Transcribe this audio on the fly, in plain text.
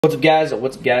What's up guys,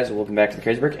 welcome back to the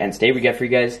Crazy Brick, and today we got for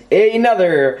you guys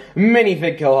another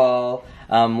Minifigco haul.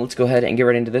 Let's go ahead and get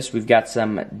right into this. We've got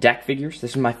some deck figures.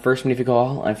 This is my first Minifigco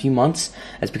haul in a few months.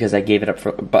 That's because I gave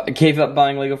up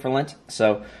buying Lego for Lent.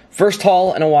 So, first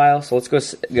haul in a while, so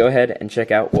let's go ahead and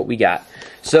check out what we got.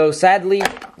 So, sadly,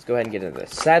 let's go ahead and get into this.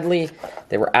 Sadly,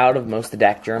 they were out of most of the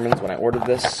DAC Germans when I ordered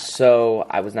this, so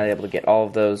I was not able to get all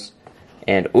of those.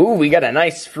 And, ooh, we got a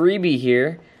nice freebie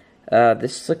here.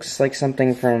 This looks like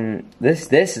something from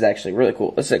this is actually really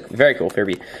cool. This is a very cool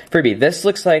freebie. This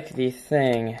looks like the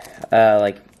thing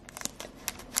like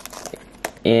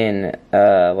in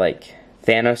like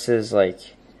Thanos's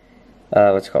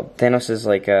what's it called? Thanos's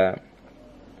like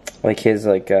his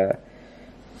I don't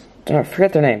know, I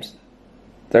forget their names.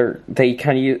 They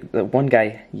kind of use, the one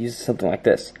guy uses something like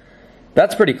this.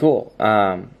 That's pretty cool.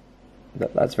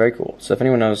 That's very cool. So if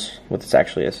anyone knows what this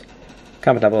actually is,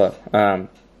 comment down below.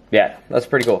 Yeah, that's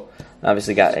pretty cool.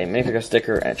 Obviously got a Minifigco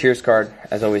sticker and a Cheers card.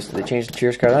 As always, did they change the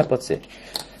Cheers card up? Let's see.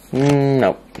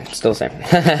 Nope, still the same.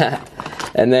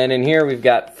 And then in here we've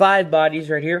got 5 bodies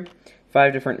right here.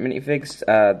 5 different minifigs.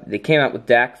 They came out with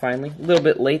DAC finally. A little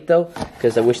bit late though,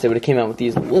 because I wish they would have came out with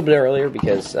these a little bit earlier,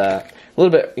 because a little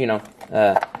bit, you know,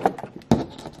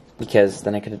 because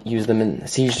then I could use them in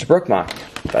Siege to Brookmok.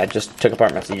 But I just took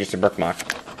apart my Siege to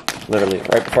Brookmok, literally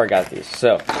right before I got these.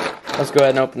 So let's go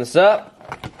ahead and open this up.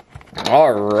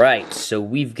 Alright, so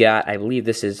we've got, I believe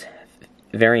this is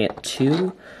variant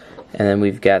 2, and then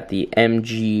we've got the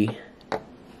MG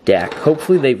DAC.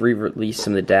 Hopefully they've re-released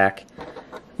some of the DAC.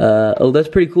 Oh, that's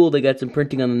pretty cool. They got some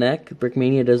printing on the neck.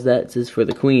 Brickmania does that. It says for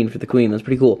the Queen. That's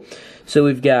pretty cool. So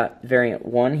we've got variant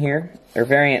 1 here, or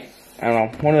variant, I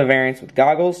don't know, one of the variants with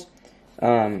goggles.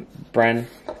 Bren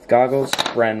with goggles,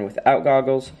 Bren without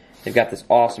goggles. They've got this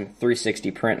awesome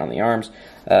 360 print on the arms.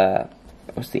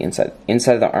 What's the inside?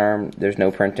 Inside of the arm, there's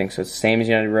no printing, so it's the same as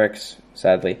United Bricks,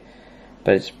 sadly.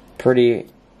 But it's pretty...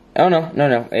 Oh,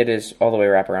 no, it is all the way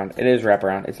wraparound. It is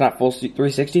wraparound. It's not full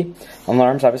 360 on the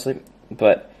arms, obviously.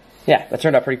 But, yeah, that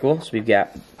turned out pretty cool. So we've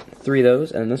got 3 of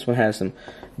those, and this one has some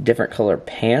different color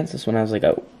pants. This one has like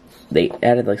a... They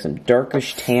added like some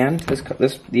darkish tan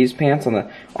to these pants on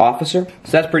the officer.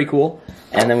 So that's pretty cool.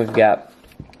 And then we've got...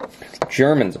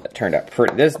 Germans turned out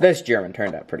pretty. This German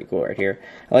turned out pretty cool right here.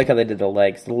 I like how they did the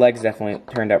legs. The legs definitely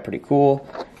turned out pretty cool.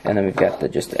 And then we've got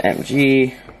just the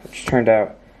MG, which turned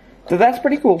out. So that's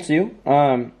pretty cool too.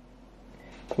 I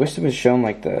wish it was shown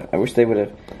like I wish they would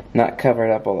have not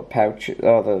covered up all the pouch,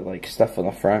 all the like stuff on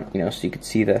the front, you know, so you could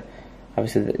see the.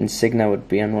 Obviously, the insignia would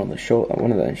be on this shoulder.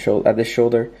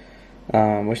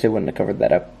 Wish they wouldn't have covered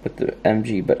that up with the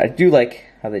MG, but I do like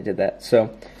how they did that.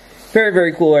 So. Very,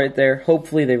 very cool right there.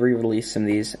 Hopefully they re-release some of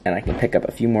these, and I can pick up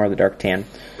a few more of the dark tan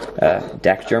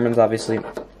DAC Germans, obviously.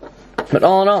 But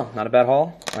all in all, not a bad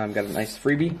haul. Got a nice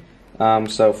freebie.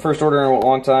 So first order in a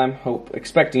long time.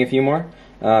 Expecting a few more,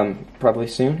 probably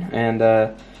soon. And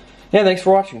yeah, thanks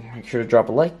for watching. Make sure to drop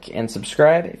a like and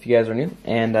subscribe if you guys are new.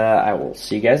 And I will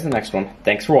see you guys in the next one.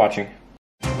 Thanks for watching.